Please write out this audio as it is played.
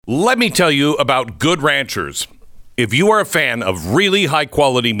Let me tell you about Good Ranchers. If you are a fan of really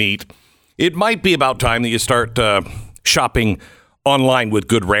high-quality meat, it might be about time that you start shopping online with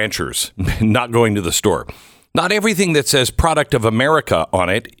Good Ranchers, not going to the store. Not everything that says Product of America on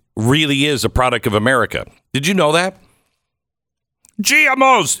it really is a product of America. Did you know that?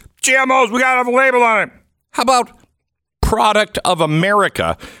 GMOs, we got to have a label on it. How about Product of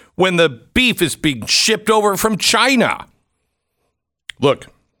America when the beef is being shipped over from China? Look,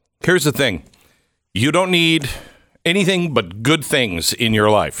 here's the thing. You don't need anything but good things in your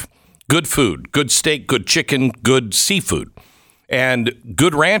life. Good food, good steak, good chicken, good seafood. And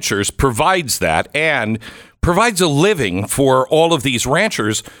Good Ranchers provides that and provides a living for all of these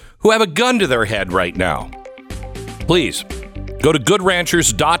ranchers who have a gun to their head right now. Please go to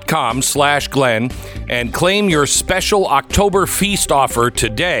goodranchers.com/Glenn and claim your special October feast offer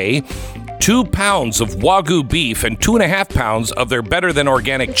today. 2 pounds of Wagyu beef and 2.5 pounds of their better than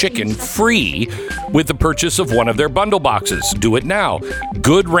organic chicken free with the purchase of one of their bundle boxes. Do it now.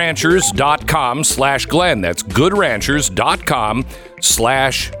 goodranchers.com/Glenn. That's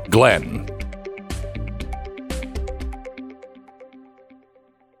goodranchers.com/Glenn.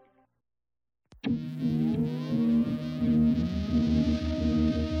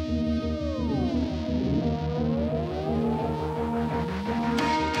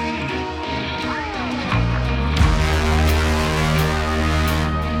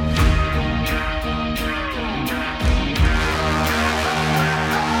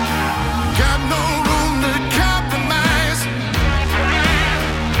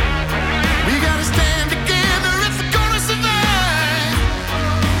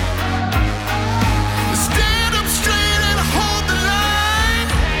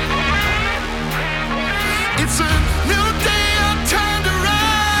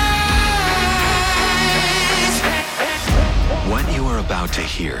 To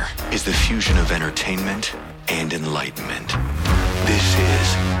hear is the fusion of entertainment and enlightenment. This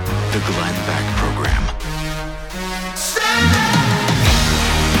is the Glenn Beck Program.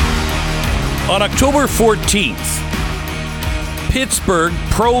 On October 14th, Pittsburgh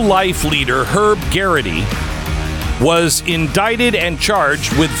pro-life leader Herb Garrity was indicted and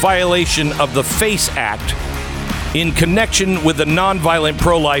charged with violation of the FACE Act in connection with the nonviolent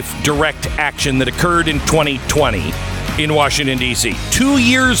pro-life direct action that occurred in 2020. In Washington, D.C. 2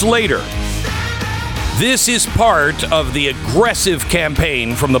 years later, this is part of the aggressive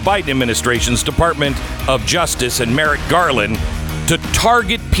campaign from the Biden administration's Department of Justice and Merrick Garland to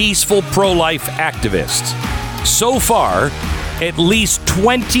target peaceful pro-life activists. So far, at least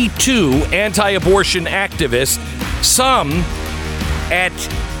 22 anti-abortion activists, some at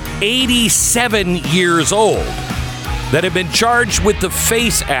 87 years old, that have been charged with the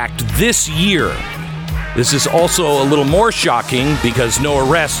FACE Act this year. This is also a little more shocking because no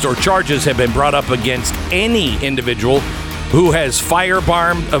arrests or charges have been brought up against any individual who has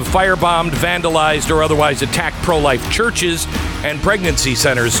firebombed, vandalized, or otherwise attacked pro-life churches and pregnancy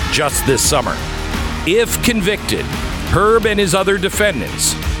centers just this summer. If convicted, Herb and his other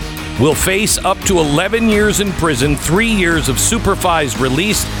defendants will face up to 11 years in prison, 3 years of supervised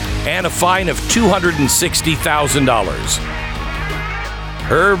release, and a fine of $260,000.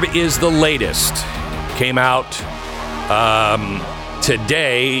 Herb is the latest. Came out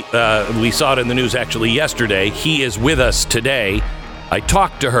today. We saw it in the news actually yesterday. He is with us today. I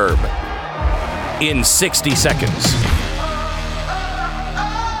talked to Herb in 60 seconds.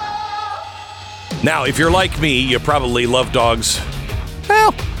 Now, if you're like me, you probably love dogs.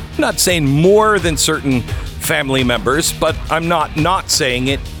 Well, I'm not saying more than certain family members, but I'm not saying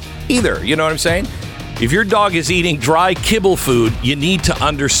it either. You know what I'm saying? If your dog is eating dry kibble food, you need to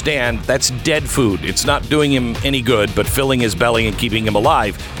understand that's dead food. It's not doing him any good, but filling his belly and keeping him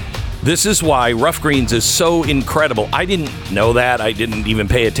alive. This is why Rough Greens is so incredible. I didn't know that. I didn't even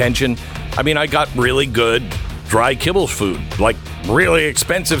pay attention. I mean, I got really good dry kibble food, like really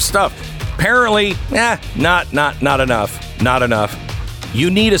expensive stuff. Apparently, not enough. Not enough. You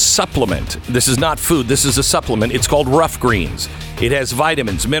need a supplement. This is not food. This is a supplement. It's called Rough Greens. It has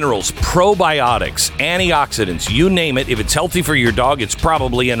vitamins, minerals, probiotics, antioxidants, you name it. If it's healthy for your dog, it's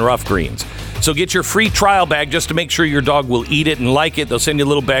probably in Rough Greens. So get your free trial bag just to make sure your dog will eat it and like it. They'll send you a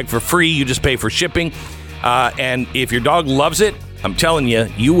little bag for free. You just pay for shipping. And if your dog loves it, I'm telling you,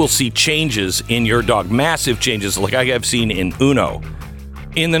 you will see changes in your dog. Massive changes like I have seen in Uno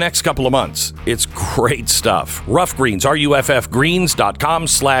in the next couple of months. It's great stuff. Rough Greens,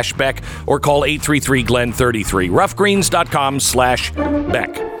 ruffgreens.com/Beck or call 833-GLEN-33.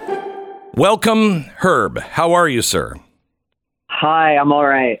 Ruffgreens.com/Beck. Welcome, Herb. How are you, sir? Hi, I'm all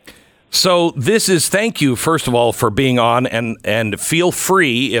right. So thank you, first of all, for being on, and feel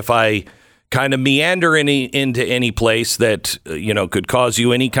free if I kind of meander into any place that, could cause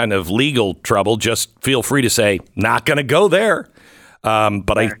you any kind of legal trouble, just feel free to say, not going to go there.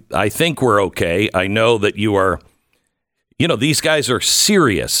 But I think we're okay. I know that you are, these guys are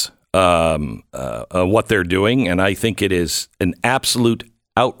serious what they're doing, and I think it is an absolute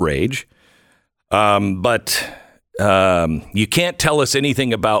outrage. But you can't tell us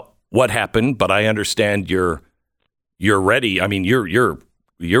anything about what happened, but I understand you're ready. I mean, you're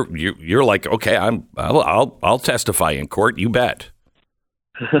like, okay, I'll testify in court. You bet.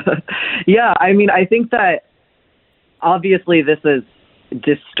 Yeah, I mean, I think that obviously this is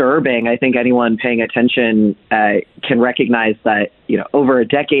disturbing. I think anyone paying attention can recognize that, over a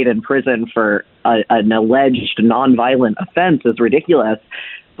decade in prison for an alleged nonviolent offense is ridiculous.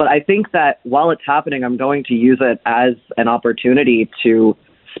 But I think that while it's happening, I'm going to use it as an opportunity to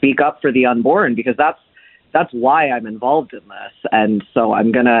speak up for the unborn, because that's why I'm involved in this. And so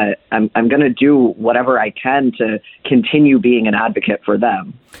I'm gonna do whatever I can to continue being an advocate for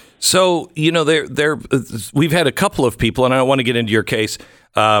them. So, we've had a couple of people, and I don't want to get into your case,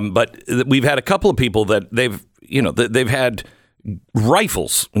 but we've had a couple of people that they've had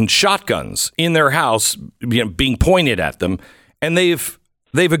rifles and shotguns in their house, being pointed at them, and they've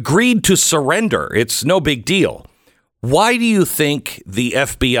agreed to surrender. It's no big deal. Why do you think the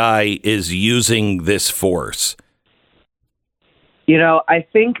FBI is using this force? I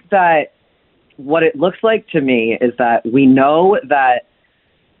think that what it looks like to me is that we know that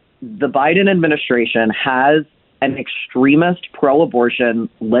the Biden administration has an extremist pro-abortion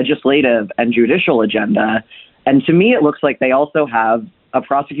legislative and judicial agenda. And to me, it looks like they also have a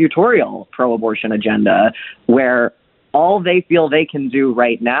prosecutorial pro-abortion agenda, where all they feel they can do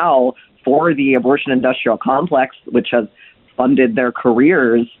right now for the abortion industrial complex, which has funded their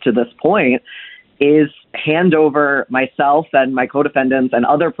careers to this point, is hand over myself and my co-defendants and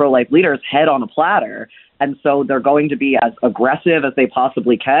other pro-life leaders head on a platter. And so they're going to be as aggressive as they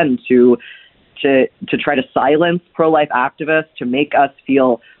possibly can to try to silence pro-life activists, to make us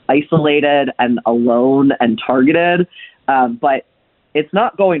feel isolated and alone and targeted. But it's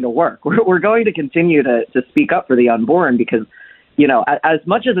not going to work. We're going to continue to speak up for the unborn, because as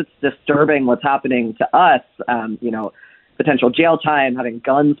much as it's disturbing what's happening to us, potential jail time, having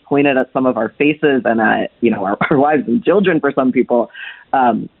guns pointed at some of our faces and at, our wives and children for some people,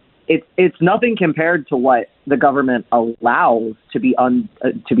 it's nothing compared to what the government allows to be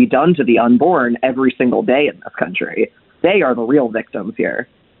done to the unborn every single day in this country. They are the real victims here.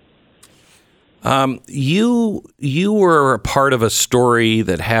 You were a part of a story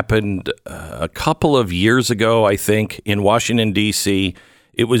that happened a couple of years ago, I think, in Washington, D.C.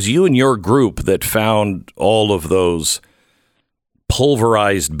 It was you and your group that found all of those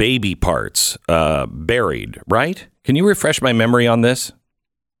pulverized baby parts buried, right? Can you refresh my memory on this?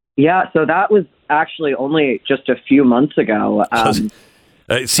 Yeah, so that was actually only just a few months ago.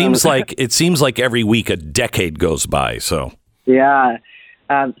 It seems like every week a decade goes by. So yeah.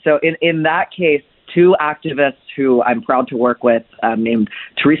 So in that case, two activists who I'm proud to work with, named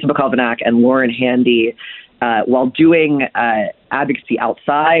Teresa Bukovac and Lauren Handy, while doing advocacy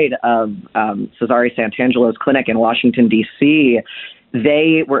outside of Cesare Santangelo's clinic in Washington, D.C.,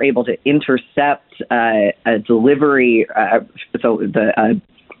 they were able to intercept a delivery.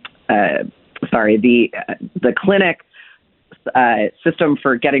 The clinic system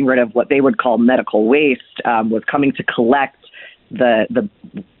for getting rid of what they would call medical waste was coming to collect the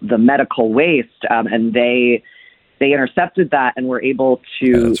medical waste, and they intercepted that and were able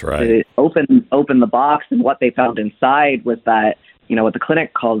to, to open the box. And what they found inside was that, what the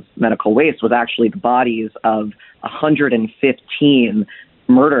clinic calls medical waste was actually the bodies of 115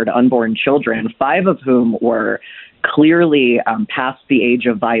 murdered unborn children, 5 of whom were clearly past the age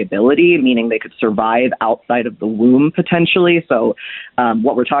of viability, meaning they could survive outside of the womb potentially. So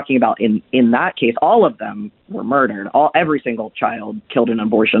what we're talking about in that case, all of them were murdered. Every single child killed in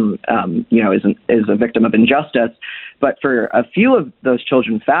abortion, is a victim of injustice. But for a few of those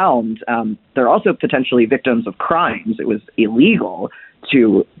children found, they're also potentially victims of crimes. It was illegal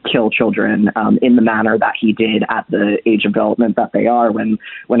to kill children in the manner that he did at the age of development that they are, when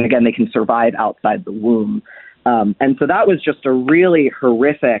again, they can survive outside the womb. And so that was just a really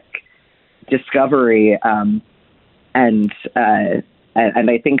horrific discovery. And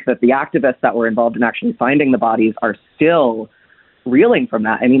I think that the activists that were involved in actually finding the bodies are still reeling from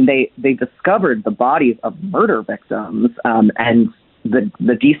that. I mean, they discovered the bodies of murder victims, and the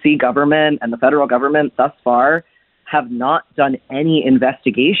DC government and the federal government thus far have not done any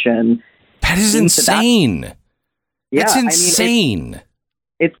investigation. That is insane. Yeah, That's insane.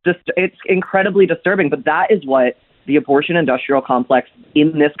 it's incredibly disturbing. But that is what the abortion industrial complex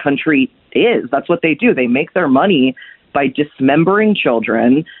in this country is. That's what they do. They make their money by dismembering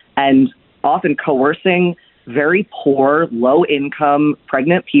children and often coercing very poor, low-income,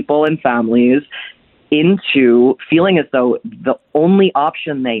 pregnant people and families into feeling as though the only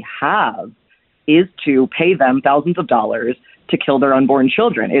option they have is to pay them thousands of dollars to kill their unborn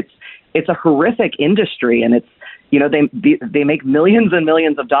children. It's a horrific industry, and they make millions and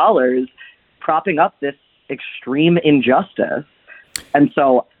millions of dollars propping up this extreme injustice. And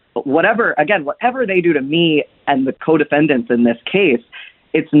so whatever they do to me and the co-defendants in this case,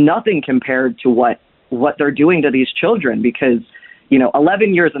 it's nothing compared to what they're doing to these children, because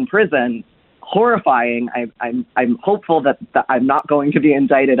 11 years in prison, horrifying. I'm hopeful that I'm not going to be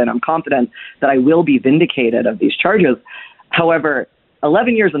indicted, and I'm confident that I will be vindicated of these charges. However,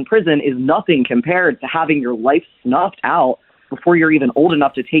 11 years in prison is nothing compared to having your life snuffed out before you're even old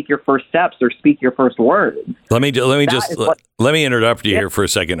enough to take your first steps or speak your first words. Let me interrupt you here for a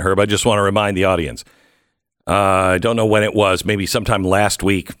second, Herb. I just want to remind the audience. I don't know when it was, maybe sometime last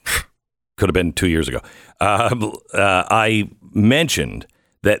week, could have been 2 years ago. I mentioned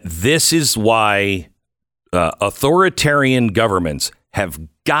that this is why authoritarian governments have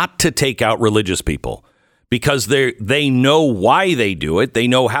got to take out religious people, because they know why they do it. They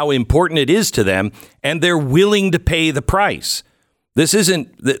know how important it is to them, and they're willing to pay the price. This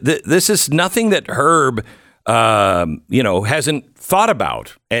is nothing that Herb, hasn't thought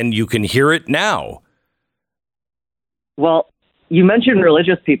about, and you can hear it now. Well, you mentioned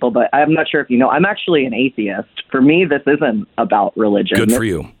religious people, but I'm not sure if you know, I'm actually an atheist. For me, this isn't about religion. Good for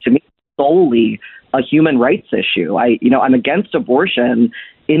you. To me, it's solely a human rights issue. I'm against abortion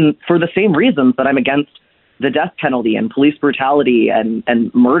for the same reasons that I'm against the death penalty and police brutality and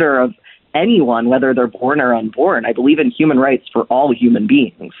murder of anyone, whether they're born or unborn. I believe in human rights for all human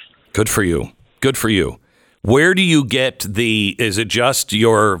beings. Good for you. Good for you. Where do you get is it just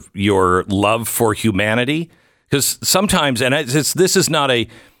your love for humanity? Because sometimes, and this is not I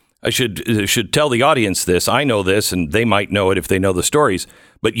should tell the audience this. I know this, and they might know it if they know the stories.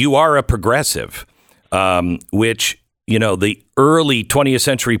 But you are a progressive, which, the early 20th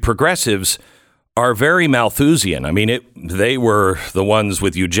century progressives are very Malthusian. I mean, they were the ones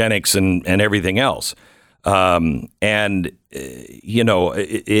with eugenics and everything else.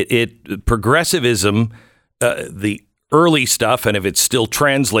 Progressivism, the early stuff, and if it's still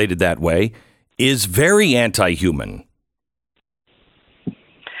translated that way, is very anti-human.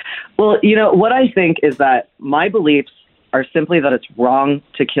 Well, what I think is that my beliefs are simply that it's wrong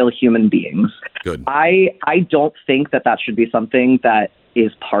to kill human beings. Good. I don't think that should be something that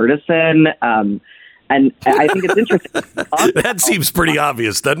is partisan. And I think it's interesting. That seems pretty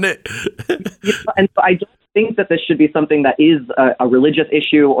obvious, doesn't it? And so I don't think that this should be something that is a religious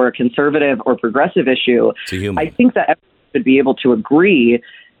issue or a conservative or progressive issue. I think that everyone should be able to agree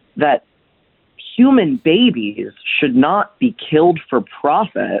that human babies should not be killed for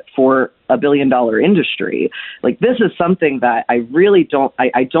profit for $1 billion industry. Like, this is something that I really don't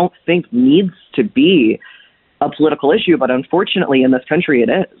think needs to be a political issue, but unfortunately in this country it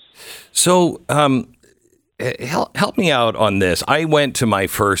is. So help me out on this. I went to my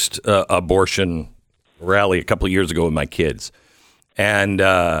first abortion rally a couple of years ago with my kids, and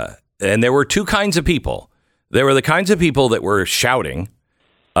there were two kinds of people. There were the kinds of people that were shouting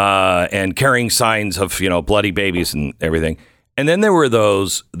and carrying signs of, bloody babies and everything. And then there were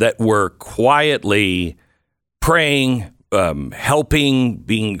those that were quietly praying, helping,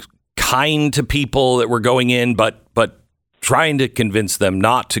 being kind to people that were going in, but trying to convince them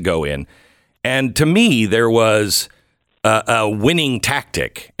not to go in. And to me, there was a winning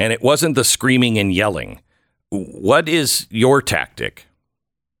tactic, and it wasn't the screaming and yelling. What is your tactic?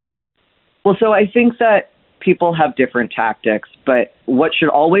 Well, so I think that people have different tactics, but what should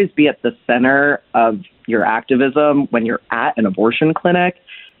always be at the center of your activism when you're at an abortion clinic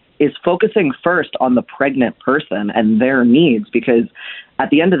is focusing first on the pregnant person and their needs, because at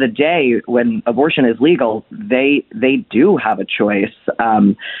the end of the day, when abortion is legal, they do have a choice.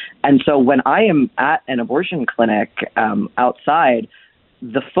 And so when I am at an abortion clinic outside,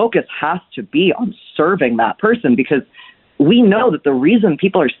 the focus has to be on serving that person, because we know that the reason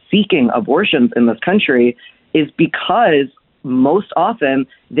people are seeking abortions in this country is because most often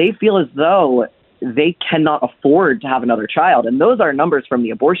they feel as though they cannot afford to have another child. And those are numbers from the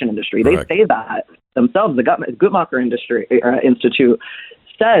abortion industry. Correct. They say that themselves. The Guttmacher Institute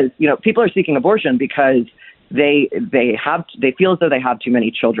says, people are seeking abortion because they feel as though they have too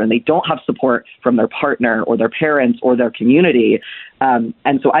many children. They don't have support from their partner or their parents or their community. And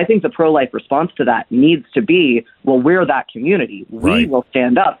so I think the pro-life response to that needs to be, well, we're that community. We will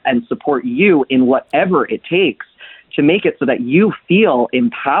stand up and support you in whatever it takes to make it so that you feel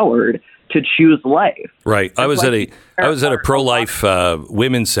empowered to choose life. Right. I was at a pro-life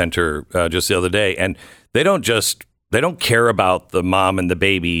women's center just the other day, and they don't care about the mom and the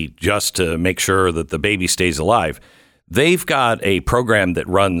baby just to make sure that the baby stays alive. They've got a program that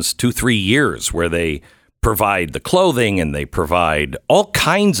runs 2-3 years where they provide the clothing and they provide all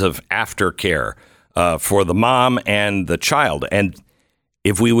kinds of aftercare for the mom and the child. And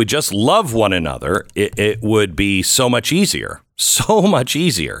if we would just love one another, it would be so much easier,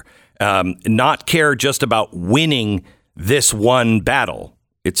 not care just about winning this one battle.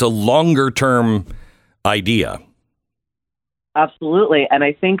 It's a longer term idea. Absolutely. And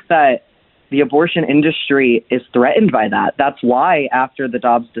I think that the abortion industry is threatened by that. That's why after the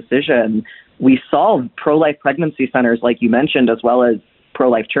Dobbs decision, we saw pro-life pregnancy centers, like you mentioned, as well as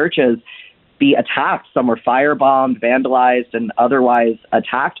pro-life churches, be attacked. Some were firebombed, vandalized, and otherwise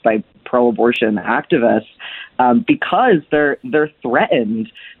attacked by pro-abortion activists because they're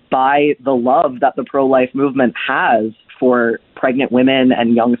threatened by the love that the pro-life movement has for pregnant women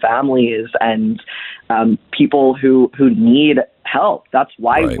and young families and people who need help. That's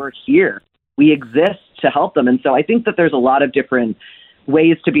why we're here. We exist to help them. And so I think that there's a lot of different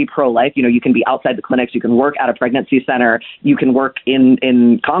ways to be pro-life. You know, you can be outside the clinics, you can work at a pregnancy center, you can work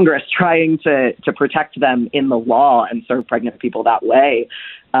in Congress trying to protect them in the law and serve pregnant people that way.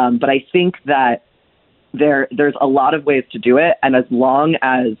 But I think that there's a lot of ways to do it. And as long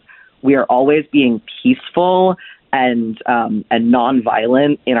as we are always being peaceful and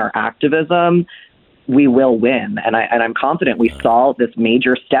nonviolent in our activism, we will win. And I'm confident we saw this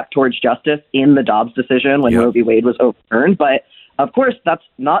major step towards justice in the Dobbs decision when Roe v. Wade was overturned. But of course, that's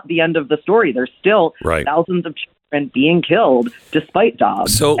not the end of the story. There's still thousands of children being killed despite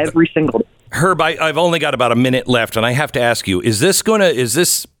Dobbs every single day. Herb, I've only got about a minute left, and I have to ask you, is this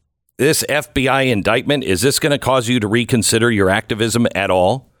FBI indictment, is this going to cause you to reconsider your activism at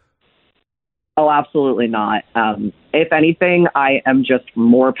all? Oh, absolutely not. If anything, I am just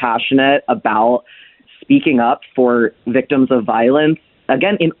more passionate about speaking up for victims of violence,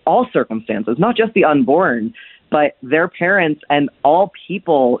 again, in all circumstances, not just the unborn, but their parents and all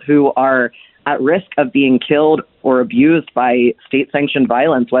people who are at risk of being killed or abused by state-sanctioned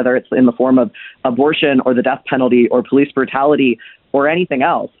violence, whether it's in the form of abortion or the death penalty or police brutality or anything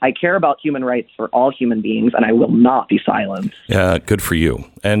else. I care about human rights for all human beings, and I will not be silenced. Yeah, good for you.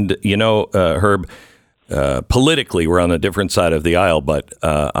 And, you know, Herb, politically, we're on a different side of the aisle, but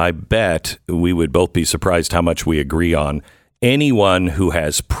I bet we would both be surprised how much we agree on. Anyone who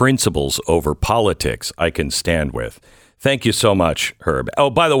has principles over politics, I can stand with. Thank you so much, Herb. Oh,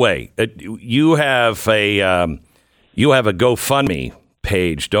 by the way, you have a GoFundMe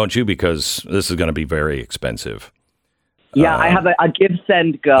page, don't you? Because this is going to be very expensive. Yeah, I have a Give,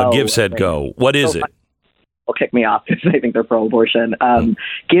 Send, Go. A Give, Send, Go. What is it? Will kick me off because I think they're pro-abortion.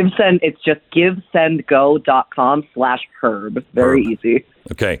 It's just givesendgo.com/Herb. Very easy.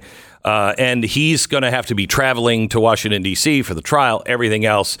 Okay. And he's going to have to be traveling to Washington, D.C. for the trial, everything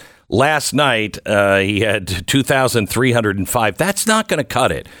else. Last night, he had 2,305. That's not going to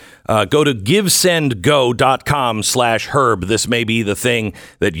cut it. Go to givesendgo.com/Herb. This may be the thing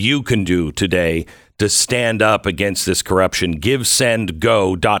that you can do today to stand up against this corruption.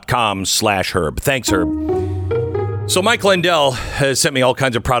 Givesendgo.com/Herb. Thanks, Herb. So Mike Lindell has sent me all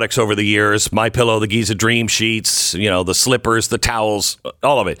kinds of products over the years. MyPillow, the Giza Dream Sheets, you know, the slippers, the towels,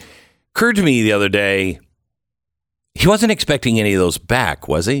 all of it. Occurred to me the other day, he wasn't expecting any of those back,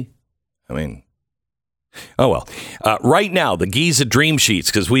 was he? I mean, oh well. Right now, the Giza Dream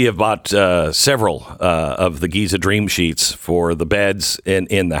Sheets, because we have bought several of the Giza Dream Sheets for the beds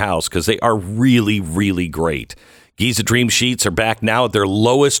in the house, because they are really, really great. Giza Dream Sheets are back now at their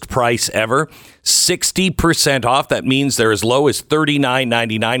lowest price ever, 60% off. That means they're as low as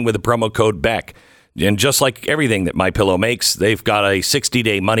 $39.99 with the promo code Beck. And just like everything that MyPillow makes, they've got a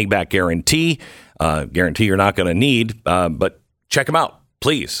 60-day money-back guarantee. Guarantee you're not going to need, but check them out,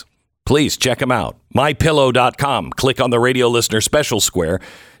 please. Please check them out. MyPillow.com. Click on the radio listener special square.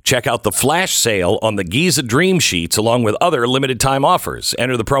 Check out the flash sale on the Giza Dream Sheets along with other limited time offers.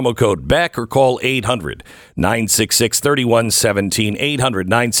 Enter the promo code Beck or call 800-966-3117.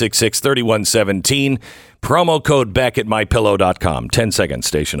 800-966-3117. Promo code Beck at MyPillow.com. 10 seconds,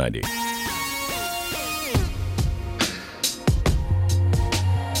 station ID.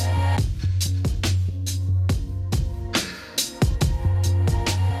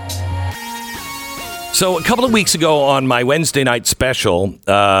 So a couple of weeks ago on my Wednesday night special,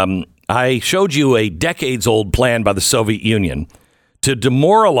 I showed you a decades-old plan by the Soviet Union to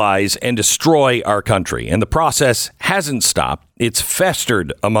demoralize and destroy our country. And the process hasn't stopped. It's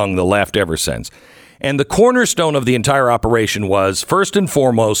festered among the left ever since. And the cornerstone of the entire operation was, first and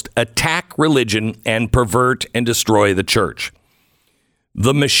foremost, attack religion and pervert and destroy the church.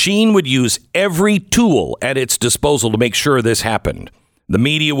 The machine would use every tool at its disposal to make sure this happened. The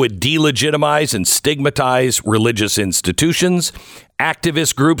media would delegitimize and stigmatize religious institutions.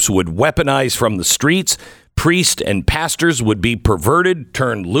 Activist groups would weaponize from the streets. Priests and pastors would be perverted,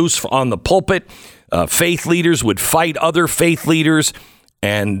 turned loose on the pulpit. Faith leaders would fight other faith leaders.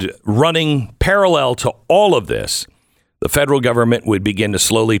 And running parallel to all of this, the federal government would begin to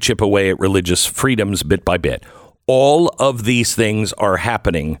slowly chip away at religious freedoms bit by bit. All of these things are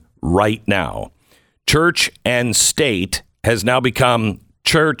happening right now. Church and state has now become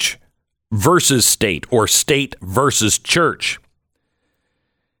church versus state, or state versus church.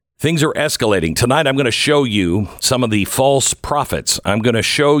 Things are escalating. Tonight, I'm going to show you some of the false prophets. I'm going to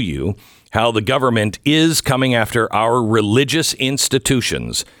show you how the government is coming after our religious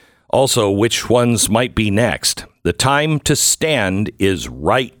institutions. Also, which ones might be next. The time to stand is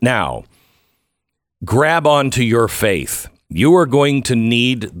right now. Grab onto your faith. You are going to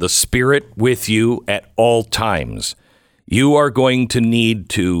need the Spirit with you at all times. You are going to need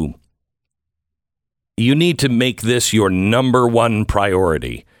to make this your number one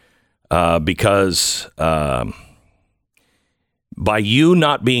priority because by you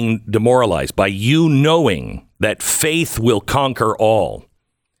not being demoralized, by you knowing that faith will conquer all,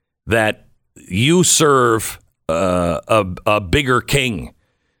 that you serve a bigger king,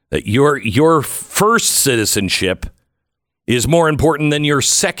 that your first citizenship is more important than your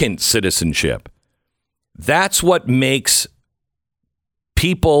second citizenship. That's what makes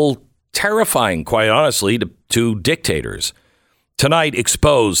people terrifying, quite honestly, to dictators. Tonight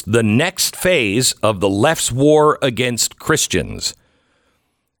exposed the next phase of the left's war against Christians.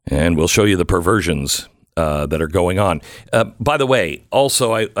 And we'll show you the perversions that are going on. By the way,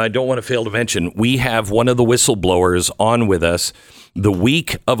 also, I don't want to fail to mention, we have one of the whistleblowers on with us the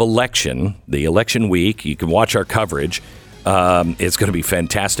week of election, the election week. You can watch our coverage. It's going to be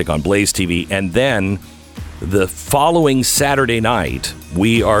fantastic on Blaze TV. And then the following Saturday night,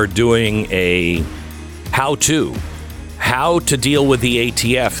 we are doing a how to deal with the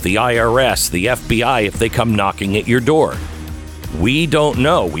ATF, the IRS, the FBI if they come knocking at your door. We don't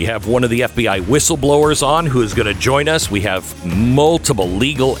know. We have one of the FBI whistleblowers on who is going to join us. We have multiple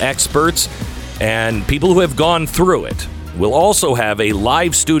legal experts and people who have gone through it. We'll also have a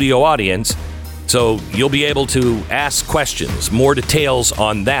live studio audience, so you'll be able to ask questions. More details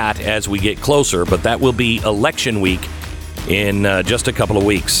on that as we get closer, but that will be election week in just a couple of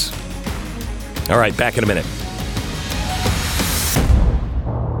weeks. All right, back in a minute.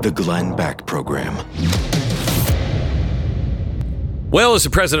 The Glenn Beck Program. Well, as the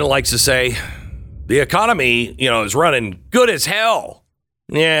president likes to say, the economy, is running good as hell.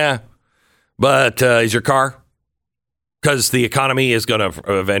 Yeah, but is your car? Because the economy is going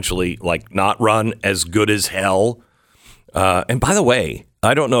to eventually not run as good as hell. And by the way,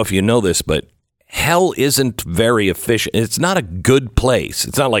 I don't know if you know this, but hell isn't very efficient. It's not a good place.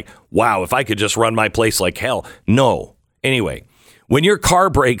 It's not like, wow, if I could just run my place like hell. No. Anyway, when your car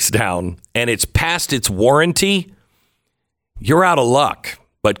breaks down and it's past its warranty, you're out of luck.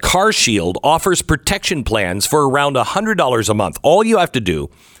 But CarShield offers protection plans for around $100 a month. All you have to do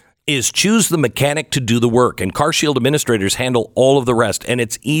is choose the mechanic to do the work, and CarShield administrators handle all of the rest, and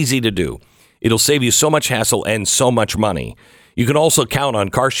it's easy to do. It'll save you so much hassle and so much money. You can also count on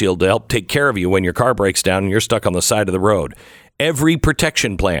CarShield to help take care of you when your car breaks down and you're stuck on the side of the road. Every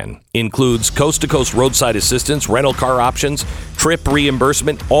protection plan includes coast-to-coast roadside assistance, rental car options, trip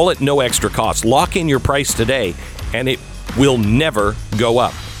reimbursement, all at no extra cost. Lock in your price today, and it will never go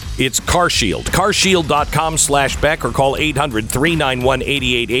up. It's CarShield. CarShield.com/Beck or call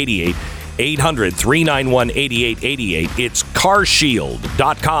 800-391-8888. 800-391-8888. It's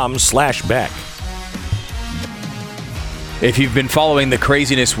CarShield.com/Beck. If you've been following the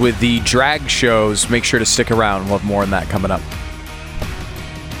craziness with the drag shows, make sure to stick around. We'll have more on that coming up.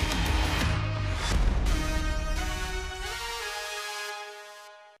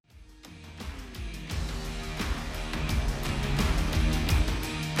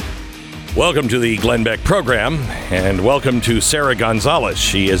 Welcome to the Glenn Beck program, and welcome to Sarah Gonzalez.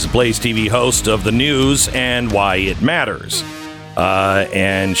 She is Blaze TV host of the news and Why It Matters.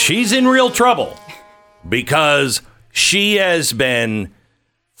 And she's in real trouble because she has been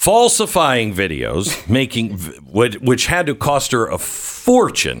falsifying videos, which had to cost her a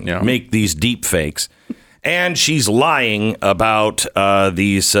fortune, make these deep fakes. and she's lying about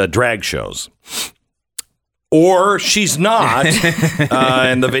these drag shows. Or she's not,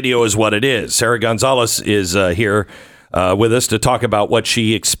 and the video is what it is. Sarah Gonzalez is here with us to talk about what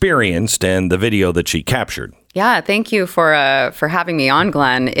she experienced and the video that she captured. Yeah, thank you for having me on,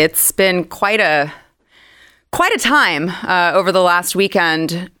 Glenn. It's been quite a time over the last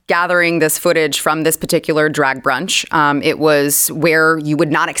weekend gathering this footage from this particular drag brunch. It was where you would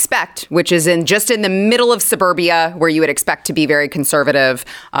not expect, which is just in the middle of suburbia, where you would expect to be very conservative,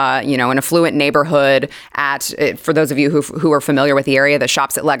 an affluent neighborhood for those of you who are familiar with the area, the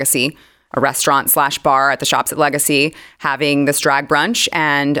Shops at Legacy, a restaurant/bar at the Shops at Legacy, having this drag brunch.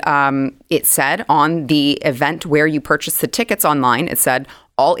 And it said on the event where you purchase the tickets online, it said,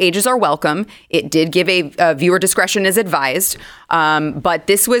 all ages are welcome. It did give a viewer discretion is advised, but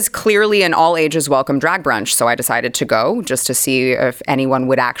this was clearly an all ages welcome drag brunch. So I decided to go just to see if anyone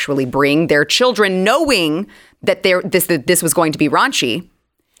would actually bring their children, knowing that this was going to be raunchy.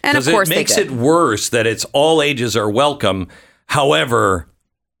 And of course, it makes it worse that it's all ages are welcome. However,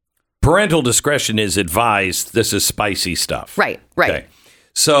 parental discretion is advised. This is spicy stuff. Right. Okay.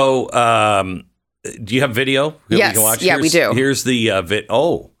 So, do you have video? Yes. We can watch? We do. Here's the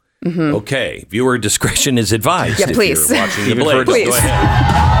okay. Viewer discretion is advised. Yeah, please. If you're watching the Blade. Please. Go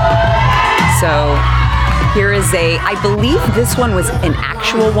ahead. So here is I believe this one was an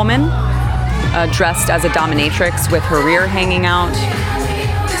actual woman dressed as a dominatrix with her rear hanging out.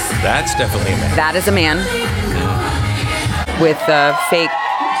 That's definitely a man. That is a man with fake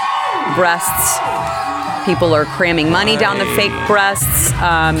breasts. People are cramming money down the fake breasts.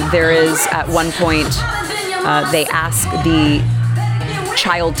 There is, at one point, they ask the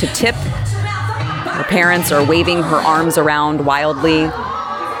child to tip. Her parents are waving her arms around wildly.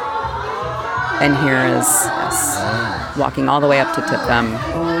 And here is walking all the way up to tip them.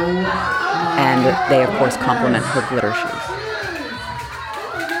 And they, of course, compliment her glitter shoes.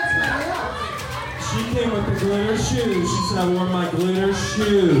 She came with the glitter shoes. She said, I wore my glitter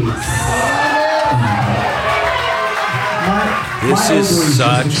shoes. This is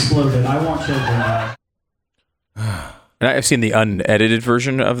such. Exploded. I want children. And I've seen the unedited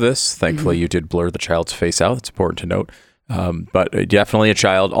version of this. Thankfully, you did blur the child's face out. It's important to note. But definitely a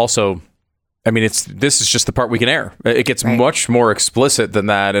child. Also, I mean, this is just the part we can air. It gets much more explicit than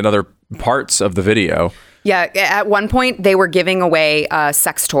that in other parts of the video. Yeah, at one point, they were giving away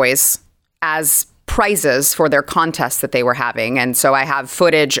sex toys as prizes for their contests that they were having. And so I have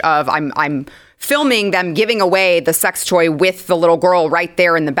footage of I'm filming them giving away the sex toy with the little girl right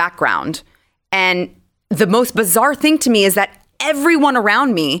there in the background. And the most bizarre thing to me is that everyone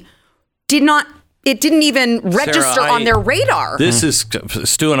around me didn't even register Sarah, on their radar. This is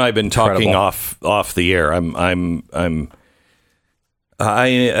Stu and I have been talking off the air. I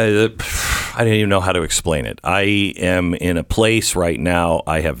don't even know how to explain it. I am in a place right now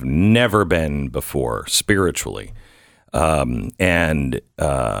I have never been before spiritually. I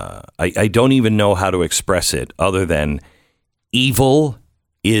don't even know how to express it other than evil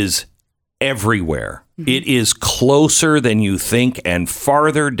is everywhere. Mm-hmm. It is closer than you think and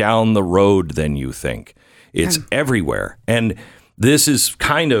farther down the road than you think. It's everywhere. And this is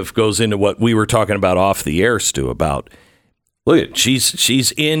kind of goes into what we were talking about off the air, Stu, about look,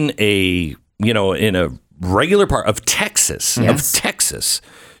 she's in a regular part of Texas,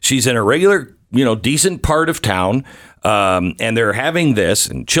 She's in a regular, decent part of town. And they're having this,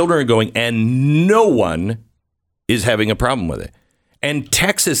 and children are going, and no one is having a problem with it. And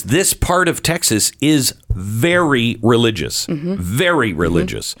Texas, this part of Texas is very religious, very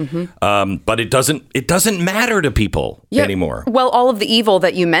religious. But it doesn't matter to people anymore. Well, all of the evil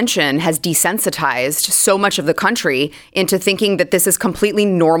that you mentioned has desensitized so much of the country into thinking that this is completely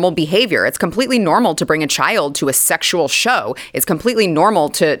normal behavior. It's completely normal to bring a child to a sexual show. It's completely normal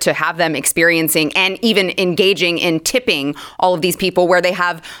to have them experiencing and even engaging in tipping all of these people where they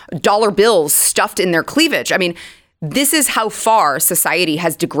have dollar bills stuffed in their cleavage. I mean, this is how far society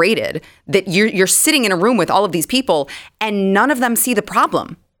has degraded, that you're sitting in a room with all of these people and none of them see the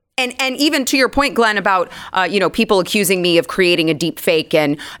problem. And even to your point, Glenn, about, people accusing me of creating a deep fake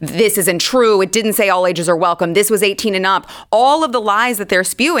and this isn't true. It didn't say all ages are welcome. This was 18 and up. All of the lies that they're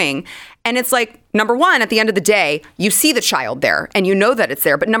spewing. And it's like, number one, at the end of the day, you see the child there and you know that it's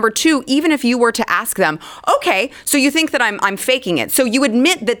there. But number two, even if you were to ask them, okay, so you think that I'm faking it. So you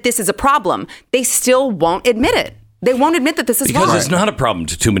admit that this is a problem. They still won't admit it. They won't admit that this is wrong. Because it's not a problem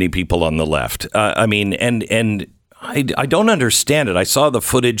to too many people on the left. I don't understand it. I saw the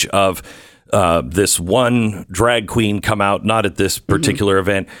footage of this one drag queen come out, not at this particular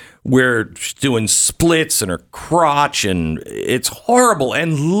event, where she's doing splits in her crotch, and it's horrible.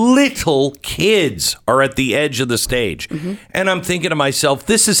 And little kids are at the edge of the stage. Mm-hmm. And I'm thinking to myself,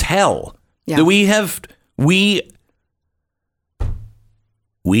 this is hell. Yeah. We have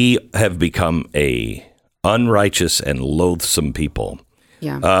become a unrighteous and loathsome people.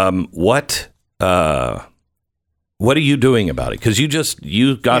 Yeah. What are you doing about it? Because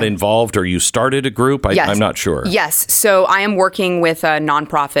you got involved, or you started a group? I'm not sure. Yes. So I am working with a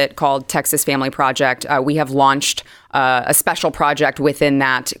nonprofit called Texas Family Project. We have launched a special project within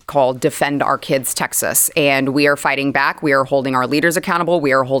that called Defend Our Kids Texas. And we are fighting back. We are holding our leaders accountable.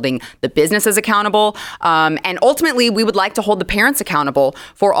 We are holding the businesses accountable. And ultimately, we would like to hold the parents accountable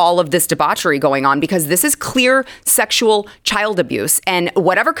for all of this debauchery going on, because this is clear sexual child abuse. And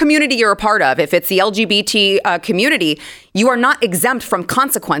whatever community you're a part of, if it's the LGBT community, you are not exempt from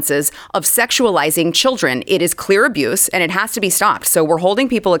consequences of sexualizing children. It is clear abuse, and it has to be stopped. So we're holding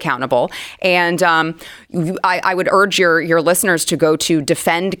people accountable. And I would urge your listeners to go to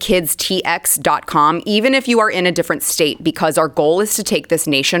defendkidstx.com, even if you are in a different state, because our goal is to take this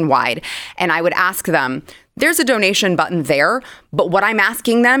nationwide. And I would ask them, there's a donation button there, but what I'm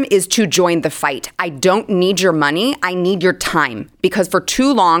asking them is to join the fight. I don't need your money. I need your time, because for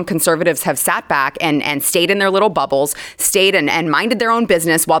too long, conservatives have sat back and stayed in their little bubbles, stayed and minded their own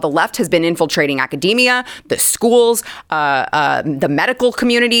business, while the left has been infiltrating academia, the schools, the medical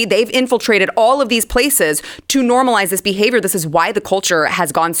community. They've infiltrated all of these places to normalize this behavior. This is why the culture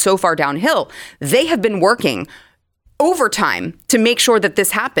has gone so far downhill. They have been working overtime to make sure that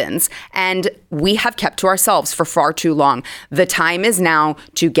this happens, and we have kept to ourselves for far too long. The time is now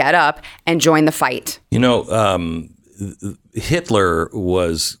to get up and join the fight. Hitler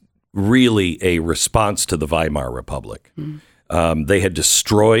was really a response to the Weimar Republic. They had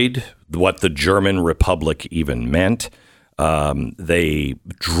destroyed what the German Republic even meant.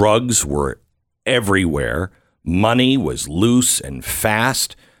 Drugs were everywhere. Money was loose and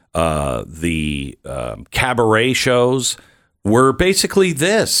fast. The cabaret shows were basically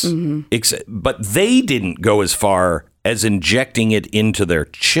this, but they didn't go as far as injecting it into their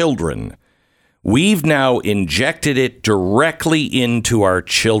children. We've now injected it directly into our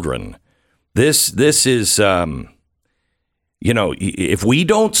children. This is, if we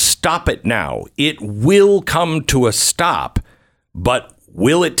don't stop it now, it will come to a stop. But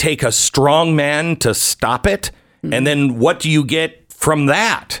will it take a strong man to stop it? Mm-hmm. And then what do you get from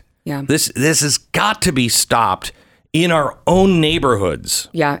that? Yeah. This has got to be stopped in our own neighborhoods.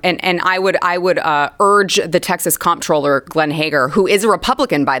 Yeah, and I would urge the Texas Comptroller, Glenn Hager, who is a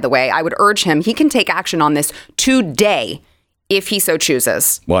Republican, by the way, I would urge him, he can take action on this today if he so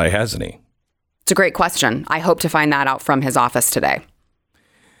chooses. Why hasn't he? It's a great question. I hope to find that out from his office today.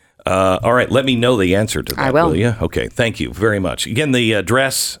 All right, let me know the answer to that, I will you? Okay, thank you very much. Again, the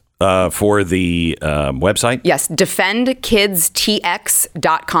address for the website? Yes,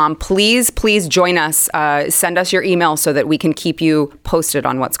 defendkidstx.com. Please join us. Send us your email so that we can keep you posted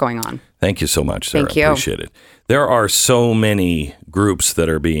on what's going on. Thank you so much, Sarah. Thank you. Appreciate it. There are so many groups that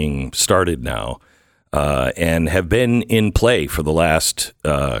are being started now and have been in play for the last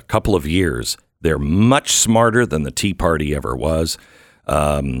couple of years. They're much smarter than the Tea Party ever was.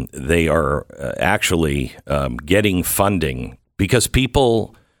 They are actually getting funding because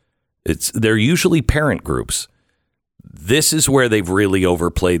people... They're usually parent groups. This is where they've really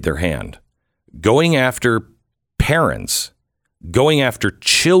overplayed their hand. Going after parents, going after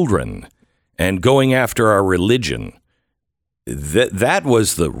children, and going after our religion. That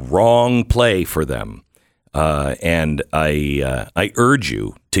was the wrong play for them. And I urge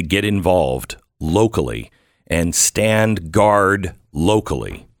you to get involved locally and stand guard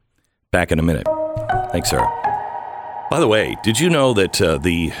locally. Back in a minute. Thanks, Sarah. By the way, did you know that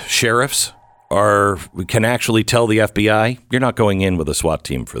the sheriffs can actually tell the FBI, you're not going in with a SWAT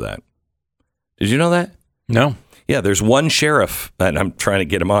team for that? Did you know that? No. Yeah, there's one sheriff, and I'm trying to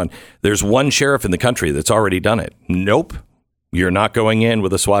get him on. There's one sheriff in the country that's already done it. Nope. You're not going in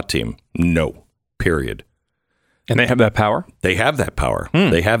with a SWAT team. No. Period. And they have that power? They have that power.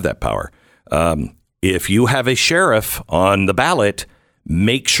 They have that power. If you have a sheriff on the ballot,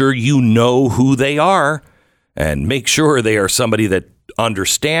 make sure you know who they are. And make sure they are somebody that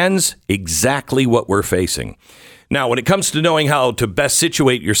understands exactly what we're facing. Now, when it comes to knowing how to best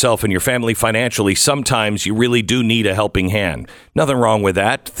situate yourself and your family financially, sometimes you really do need a helping hand. Nothing wrong with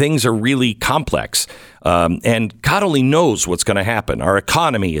that. Things are really complex. And God only knows what's going to happen. Our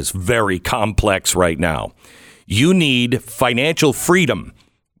economy is very complex right now. You need financial freedom.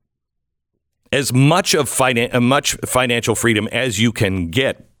 As much financial freedom as you can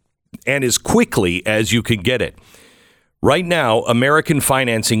get. And as quickly as you can get it. Right now, American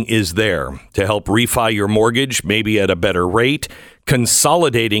Financing is there to help refi your mortgage, maybe at a better rate,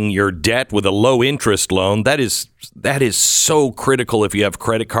 consolidating your debt with a low interest loan. That is so critical. If you have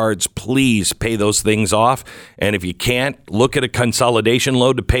credit cards, please pay those things off. And if you can't, look at a consolidation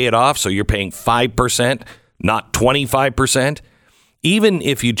loan to pay it off so you're paying 5%, not 25%. Even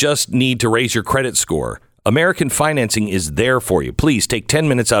if you just need to raise your credit score, American Financing is there for you. Please take 10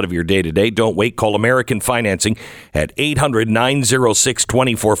 minutes out of your day today. Don't wait. Call American Financing at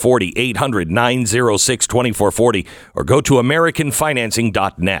 800-906-2440, 800-906-2440, or go to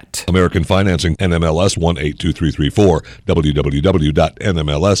AmericanFinancing.net. American Financing, NMLS 182334,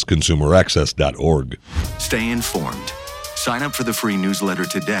 www.nmlsconsumeraccess.org. Stay informed. Sign up for the free newsletter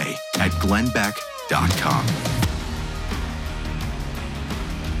today at glennbeck.com.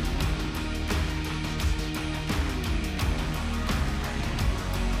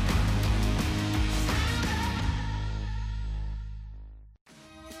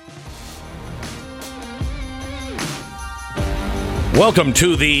 Welcome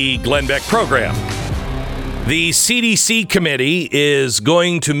to the Glenn Beck program. The CDC committee is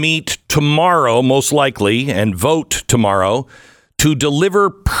going to meet tomorrow, most likely, and vote tomorrow to deliver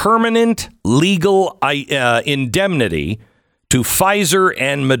permanent legal indemnity to Pfizer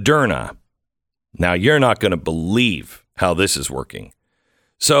and Moderna. Now, you're not going to believe how this is working.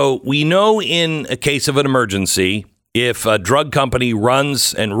 So we know in a case of an emergency, if a drug company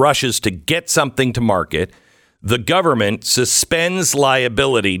runs and rushes to get something to market, the government suspends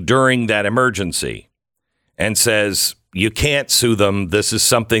liability during that emergency and says, you can't sue them. This is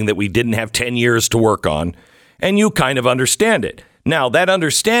something that we didn't have 10 years to work on. And you kind of understand it. Now, that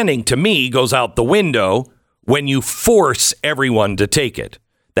understanding to me goes out the window when you force everyone to take it.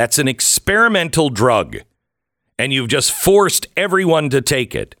 That's an experimental drug. And you've just forced everyone to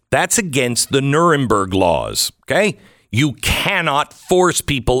take it. That's against the Nuremberg laws. Okay? You cannot force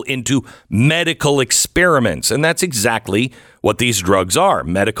people into medical experiments. And that's exactly what these drugs are,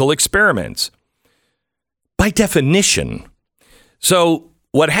 medical experiments. By definition. So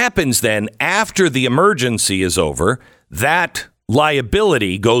what happens then after the emergency is over, that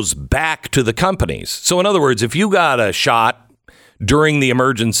liability goes back to the companies. So in other words, if you got a shot during the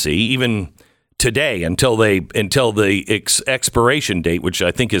emergency, even today until the expiration date, which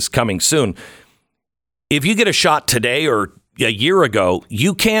I think is coming soon, if you get a shot today or a year ago,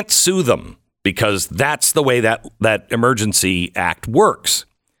 you can't sue them because that's the way that Emergency Act works.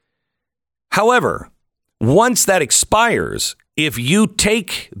 However, once that expires, if you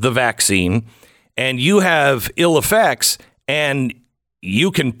take the vaccine and you have ill effects and you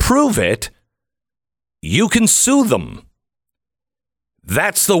can prove it, you can sue them.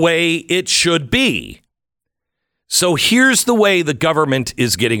 That's the way it should be. So here's the way the government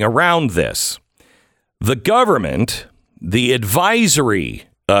is getting around this. The government, the advisory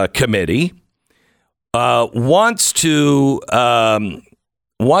committee, wants to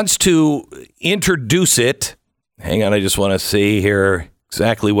introduce it. Hang on, I just want to see here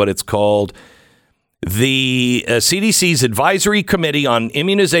exactly what it's called. The CDC's Advisory Committee on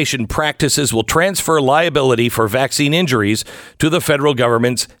Immunization Practices will transfer liability for vaccine injuries to the federal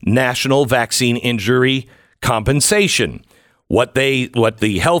government's National Vaccine Injury Compensation. What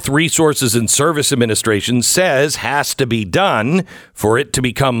the Health Resources and Service Administration says has to be done for it to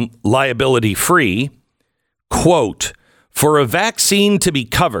become liability free. Quote, for a vaccine to be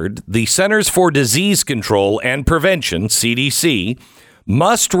covered, the Centers for Disease Control and Prevention, CDC,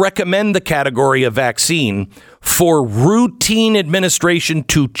 must recommend the category of vaccine for routine administration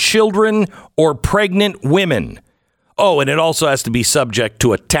to children or pregnant women. Oh, and it also has to be subject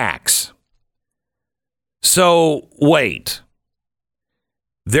to a tax. So, wait.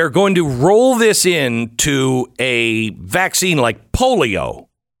 They're going to roll this into a vaccine like polio.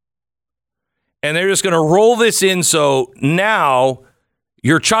 And they're just going to roll this in so now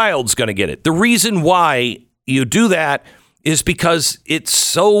your child's going to get it. The reason why you do that is because it's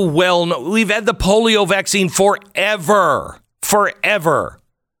so well known. We've had the polio vaccine forever.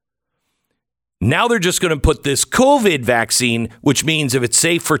 Now they're just going to put this COVID vaccine, which means if it's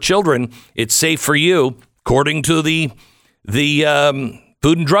safe for children, it's safe for you, according to the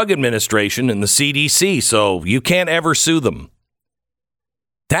Food and Drug Administration and the CDC, so you can't ever sue them.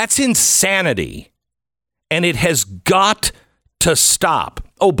 That's insanity, and it has got to stop.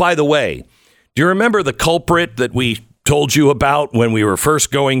 Oh, by the way, do you remember the culprit that we told you about when we were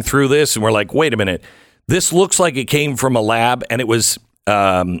first going through this? And we're like, wait a minute, this looks like it came from a lab, and it was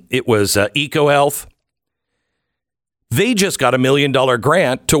EcoHealth. They just got $1 million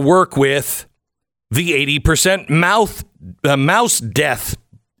grant to work with the 80% mouse death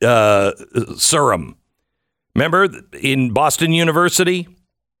serum Remember in Boston University,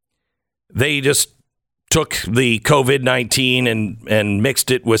 they just took the COVID-19 and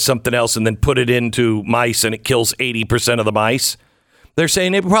mixed it with something else and then put it into mice and it kills 80% of the mice. They're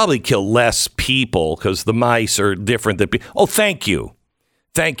saying it probably kill less people because the mice are different than people. Oh, thank you.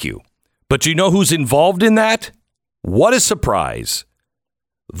 Thank you. But you know who's involved in that? What a surprise.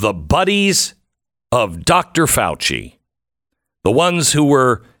 The buddies of Dr. Fauci. The ones who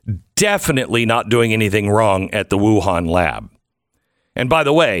were definitely not doing anything wrong at the Wuhan lab. And by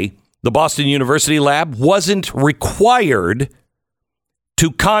the way, the Boston University lab wasn't required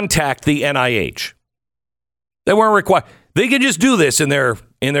to contact the NIH. They weren't required. They could just do this in their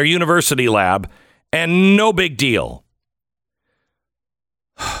university lab and no big deal.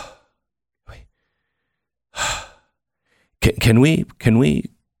 Can we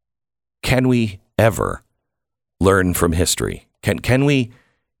ever learn from history? Can we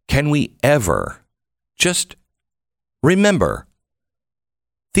ever just remember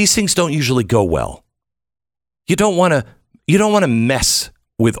these things don't usually go well. You don't want to mess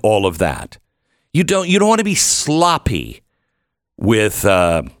with all of that. You don't want to be sloppy with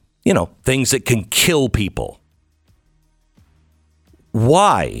things that can kill people.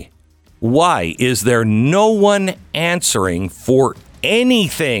 Why is there no one answering for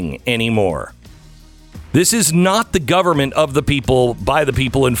anything anymore? This is not the government of the people, by the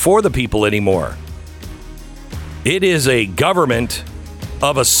people, and for the people anymore. It is a government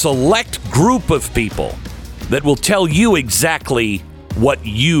of a select group of people that will tell you exactly what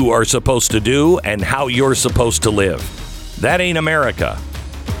you are supposed to do and how you're supposed to live. That ain't America.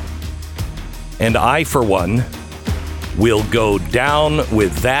 And I, for one, will go down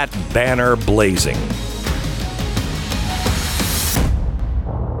with that banner blazing.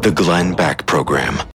 The Glenn Beck Program.